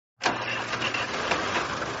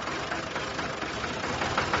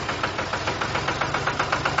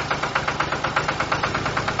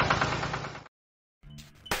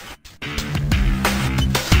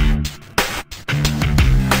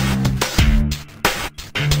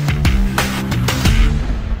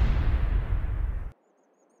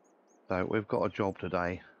So we've got a job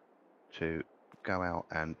today to go out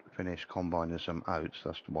and finish combining some oats.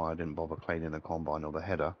 That's why I didn't bother cleaning the combine or the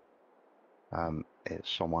header.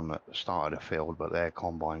 It's someone that started a field, but their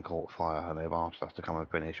combine caught fire and they've asked us to come and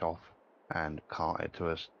finish off and cart it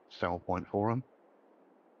to a sell point for them.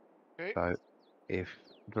 Okay. So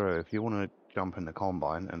Drew, if you want to jump in the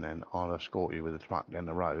combine, and then I'll escort you with the truck down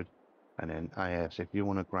the road, and then AS, if you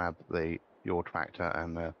want to grab your tractor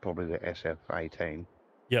and probably the SF18.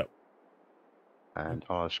 Yep. And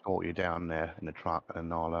I'll escort you down there in the truck,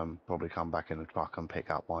 and I'll probably come back in the truck and pick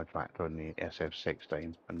up my tractor and the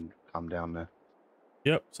SF16 and come down there.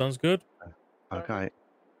 Yep, sounds good. Okay.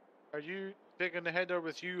 Are you taking the header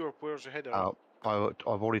with you, or where's the header? I've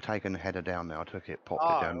already taken the header down there. I took it, popped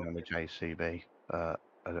it down on the JCB a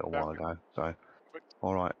little while ago. So,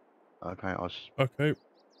 all right. Okay, I was Okay. See you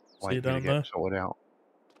waiting to down get there. sorted out.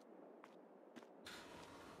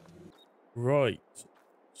 Right.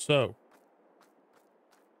 So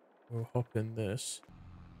we'll hop in this.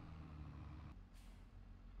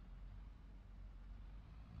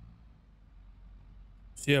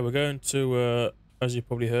 So yeah, we're going to, as you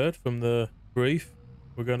probably heard from the brief,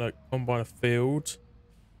 we're going to combine a field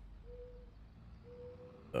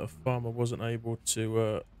that a farmer wasn't able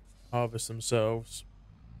to harvest themselves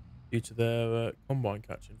due to their combine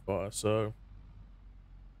catching fire. So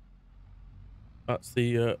that's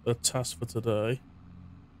the task for today.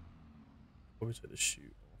 Probably take the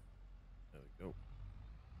chute off. There we go.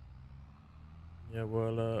 Yeah,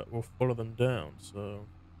 we'll follow them down. So.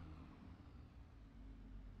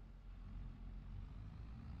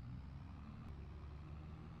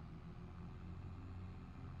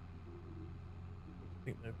 I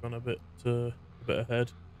think they've gone a bit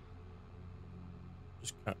ahead.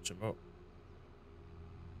 Just catch them up.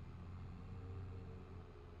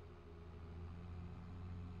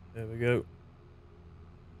 There we go.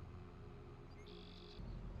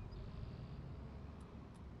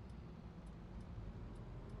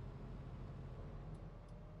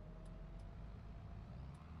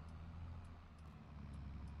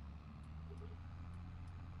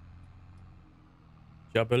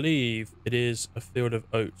 I believe it is a field of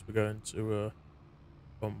oats we're going to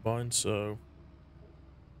combine, so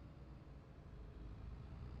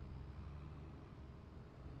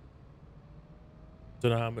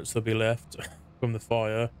don't know how much there'll be left from the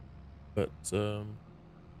fire, but we'll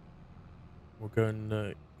go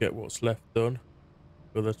and get what's left done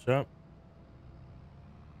for the chap.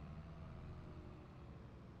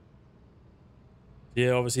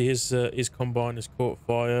 Yeah, obviously his combine has caught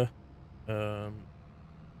fire,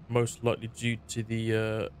 most likely due to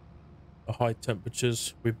the high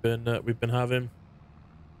temperatures we've been having.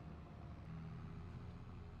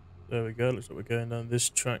 There we go. Looks like we're going down this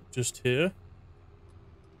track just here.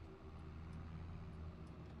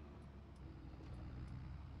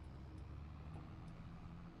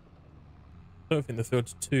 I don't think the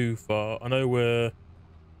field's too far. I know we're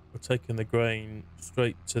taking the grain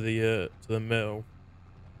straight to the mill.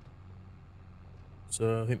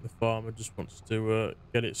 So I think the farmer just wants to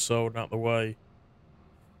get it sold out the way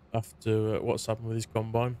after what's happened with his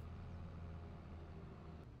combine.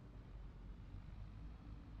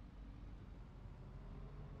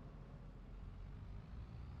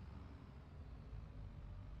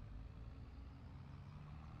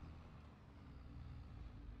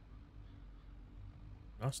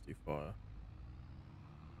 Nasty fire.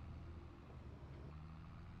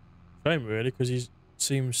 Shame really, because he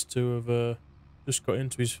seems to have just got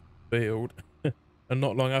into his field, and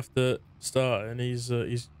not long after starting, he's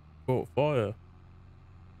caught fire.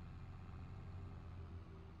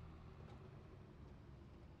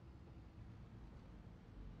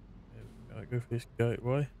 There we go. Go for this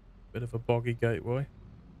gateway. Bit of a boggy gateway.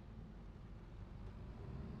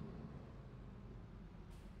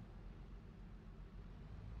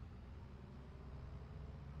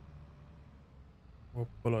 We'll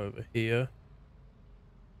pull over here.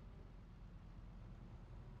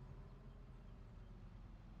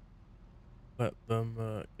 Let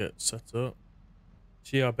them get set up.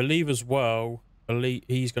 So yeah, I believe as well,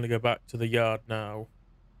 he's going to go back to the yard now,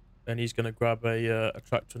 and he's going to grab a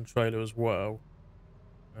tractor and trailer as well.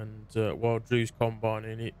 And while Drew's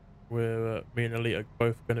combining it, me and Elite are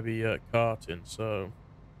both going to be carting. So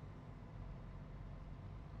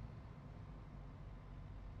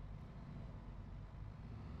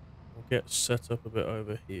we'll get set up a bit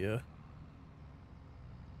over here.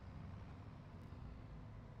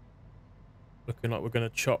 Looking like we're going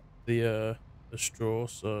to chop the straw.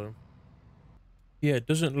 So yeah, it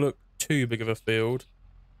doesn't look too big of a field.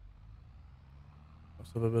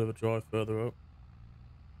 Let's have a bit of a drive further up.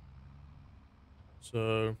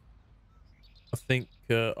 So I think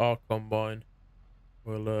our combine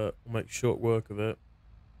will make short work of it,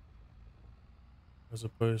 as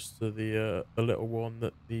opposed to the little one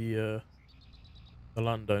that the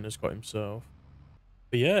landowner's got himself.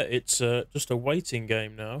 But yeah, it's just a waiting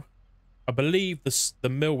game now. I believe the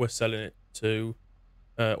mill we're selling it to,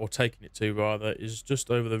 or taking it to rather, is just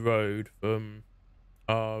over the road from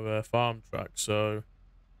our farm track, so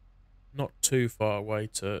not too far away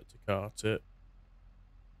to cart it.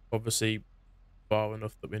 Obviously far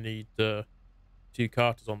enough that we need 2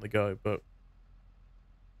 carters on the go, but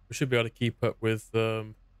we should be able to keep up with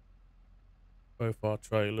both our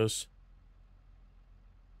trailers.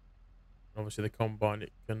 Obviously the combine,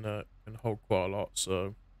 it can hold quite a lot,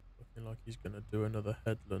 so looking like he's going to do another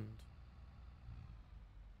headland.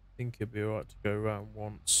 I think he'll be alright to go around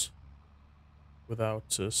once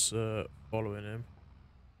without us following him.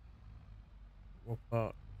 We'll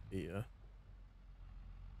park here.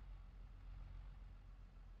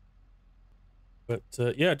 But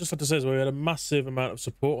yeah, just like to say as well, we had a massive amount of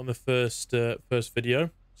support on the first video,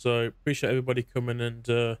 so appreciate everybody coming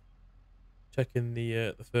and checking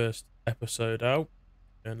the first episode out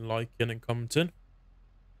and liking and commenting.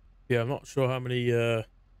 Yeah, I'm not sure how many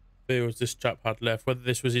fields this chap had left. Whether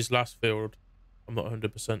this was his last field, I'm not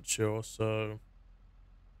 100% sure. So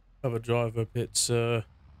have a drive up. It's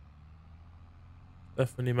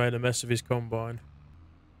definitely made a mess of his combine.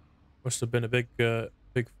 Must have been a big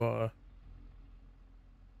fire.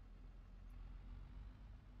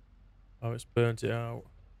 Oh, it's burnt it out.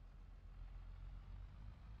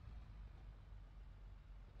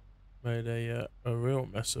 Made a real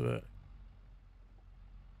mess of it.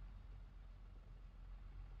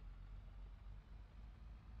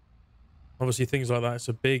 Obviously, things like that, it's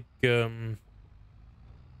a big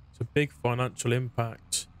financial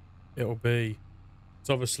impact. It'll be. It's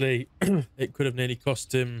obviously it could have nearly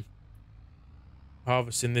cost him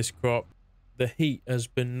harvesting this crop. The heat has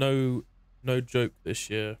been no joke this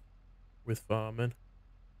year with farming.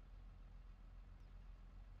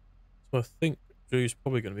 So I think Drew's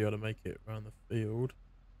probably going to be able to make it around the field.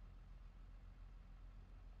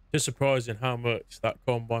 It's surprising how much that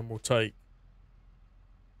combine will take.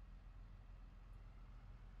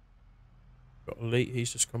 Got Elite,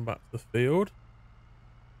 he's just come back to the field.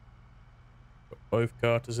 Got both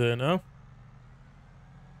carters here now.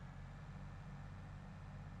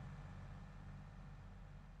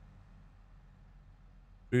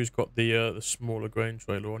 Drew's got the smaller grain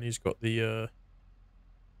trailer on. He's got the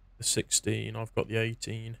 16. I've got the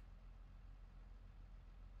 18.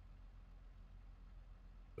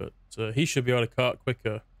 But he should be able to cart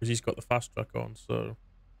quicker because he's got the fast track on. So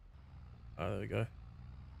there we go.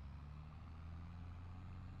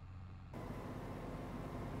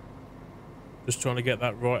 Just trying to get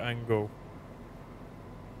that right angle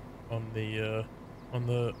on the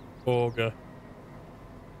auger.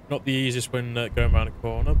 Not the easiest when going around a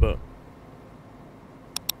corner, but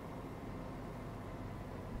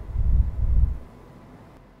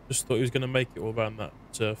just thought he was going to make it all around that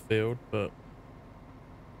field, but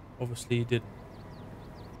obviously he didn't.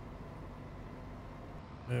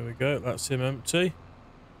 There we go. That's him empty.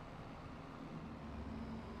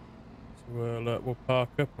 So we'll park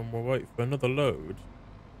up and we'll wait for another load.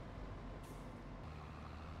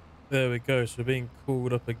 There we go. So we're being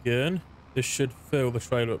called up again. This should fill the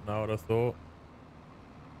trailer up now, I'd have thought.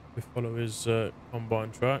 We follow his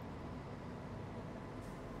combine track.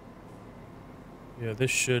 Yeah, this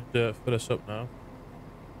should fill us up now.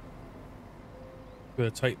 We're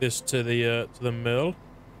gonna take this to the mill.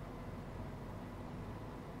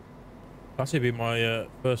 That'll be my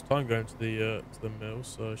first time going to the mill,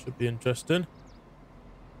 so it should be interesting.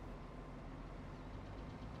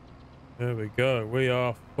 There we go. We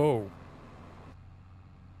are full.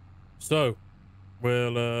 So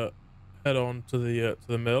we'll head on to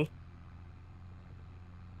the mill,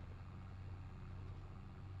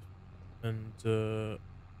 and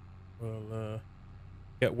we'll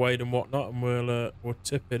get weighed and whatnot, and we'll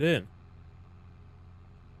tip it in.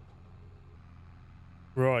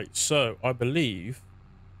 Right. So I believe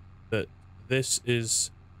that this is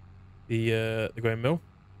the grain mill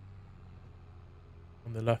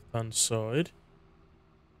on the left-hand side.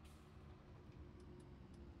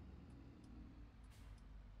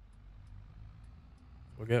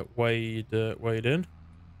 We'll get weighed in.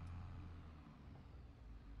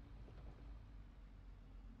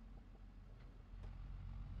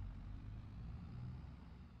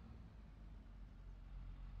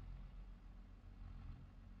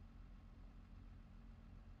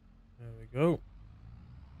 There we go.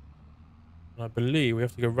 And I believe we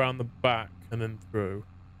have to go round the back and then through.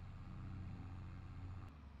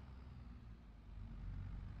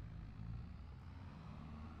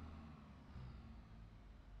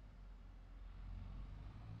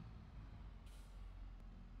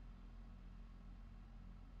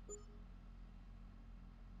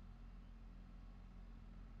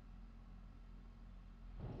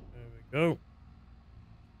 go.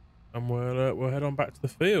 And we'll head on back to the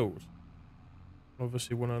field.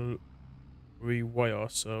 Obviously, want to reweigh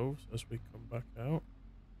ourselves as we come back out.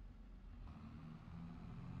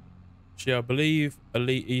 Yeah, I believe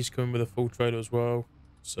Elite E's coming with a full trailer as well,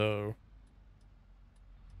 so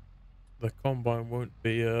the combine won't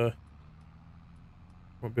be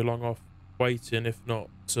long off waiting, if not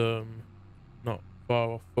not far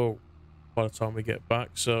off full by the time we get back.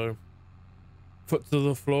 So foot to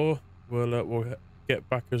the floor, we'll get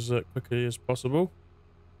back as quickly as possible.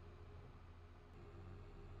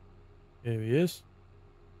 Here he is.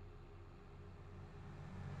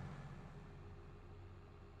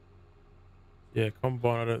 Yeah,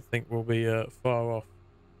 combine I don't think will be far off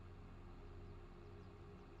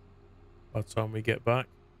by the time we get back.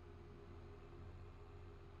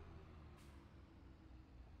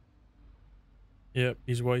 Yep,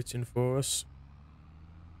 he's waiting for us.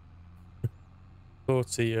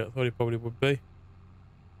 thought he probably would be.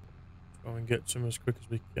 Try and get to him as quick as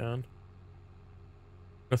we can.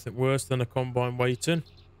 Nothing worse than a combine waiting.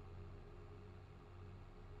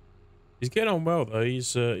 He's getting on well though.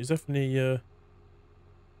 He's definitely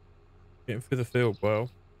getting through the field well,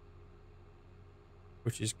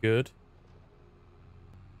 which is good.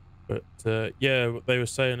 But yeah, what they were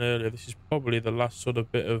saying earlier, this is probably the last sort of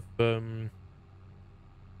bit of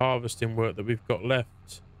harvesting work that we've got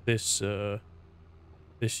left this year.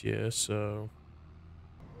 So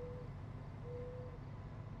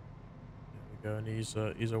there we go, and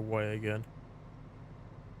he's away again.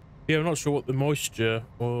 Yeah, I'm not sure what the moisture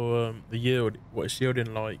or the yield, what it's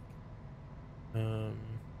yielding like.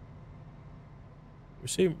 We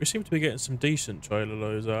seem to be getting some decent trailer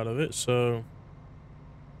loads out of it, so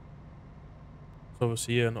it's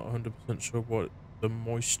obviously, yeah, not 100% sure what the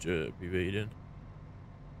moisture will be reading.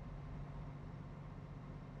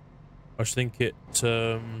 I just think it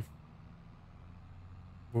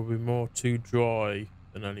will be more too dry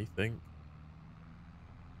than anything.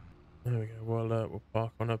 There we go. Well, we'll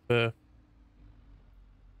park on up here.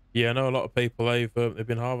 Yeah, I know a lot of people they've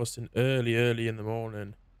been harvesting early in the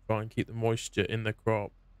morning, try and keep the moisture in the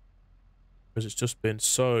crop because it's just been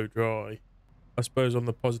so dry. I suppose on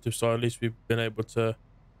the positive side, at least we've been able to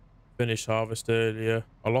finish harvest a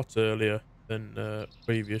lot earlier than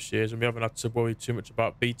previous years, and we haven't had to worry too much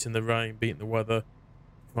about beating the rain, beating the weather,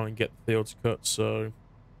 try and get the fields cut. So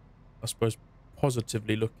I suppose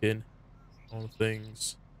positively looking on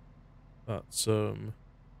things, that's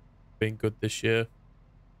been good this year.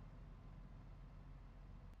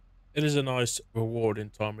 It is a nice rewarding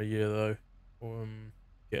time of year though,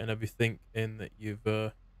 getting everything in that you've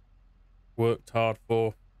worked hard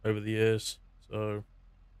for over the years. So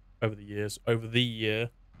over the year,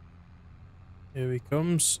 here he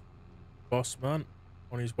comes, boss man,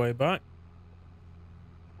 on his way back.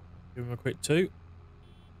 Give him a quick toot.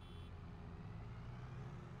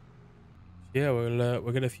 Yeah,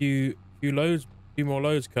 we'll get a few more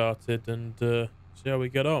loads carted and see how we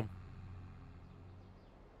get on.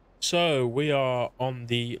 So we are on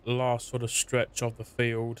the last sort of stretch of the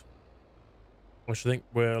field, which I think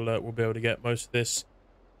we'll be able to get most of this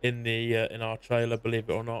in the in our trailer, believe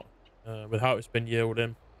it or not, with how it's been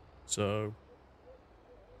yielding. So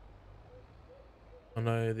I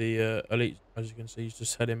know the Elite, as you can see, he's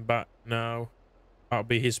just heading back now. That'll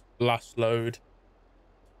be his last load,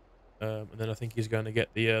 and then I think he's going to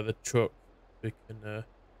get the truck so he can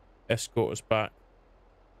escort us back.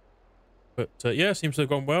 But yeah, seems to have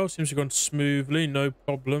gone well. Seems to have gone smoothly. No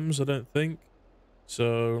problems, I don't think.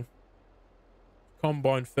 So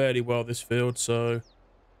combined fairly well this field. So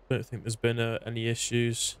I don't think there's been any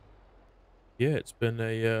issues. Yeah, it's been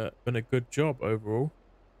a good job overall.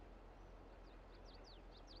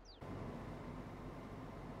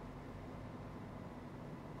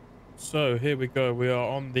 So here we go. We are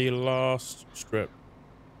on the last strip.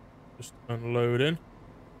 Just unloading.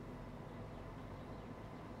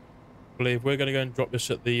 I believe we're going to go and drop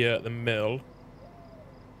this at the mill,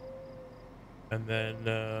 and then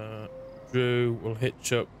Drew will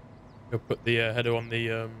hitch up. He'll put the header on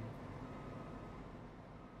the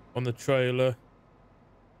trailer,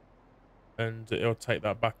 and he'll take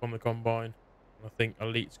that back on the combine. And I think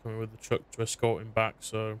Elite's coming with the truck to escort him back,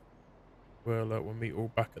 so we'll meet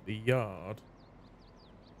all back at the yard.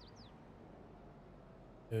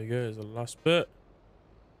 There we go. There's the last bit.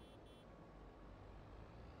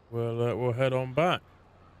 We'll head on back.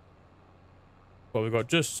 Well, we've got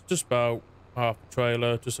just about half a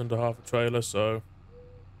trailer, just under half a trailer, so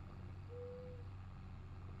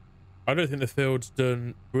I don't think the field's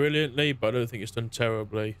done brilliantly, but I don't think it's done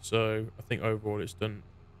terribly. So I think overall it's done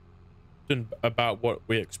about what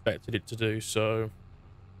we expected it to do. So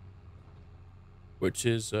which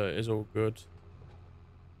is all good.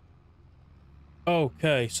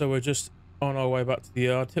 Okay, so we're just on our way back to the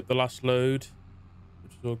yard. Hit the last load,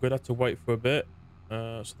 which is all good. Had to wait for a bit.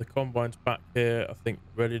 So the combine's back here, I think,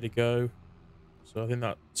 ready to go. So I think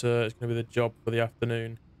that is going to be the job for the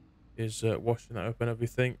afternoon, is washing that up and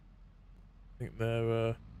everything. I think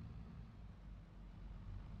they're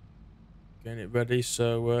getting it ready.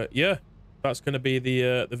 So yeah, that's going to be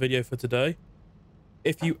the video for today.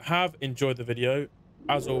 If you have enjoyed the video,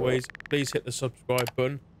 as always, please hit the subscribe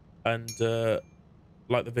button and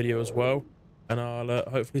like the video as well. And I'll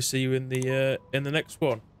hopefully see you in the next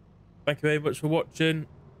one. Thank you very much for watching.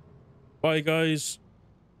 Bye, guys.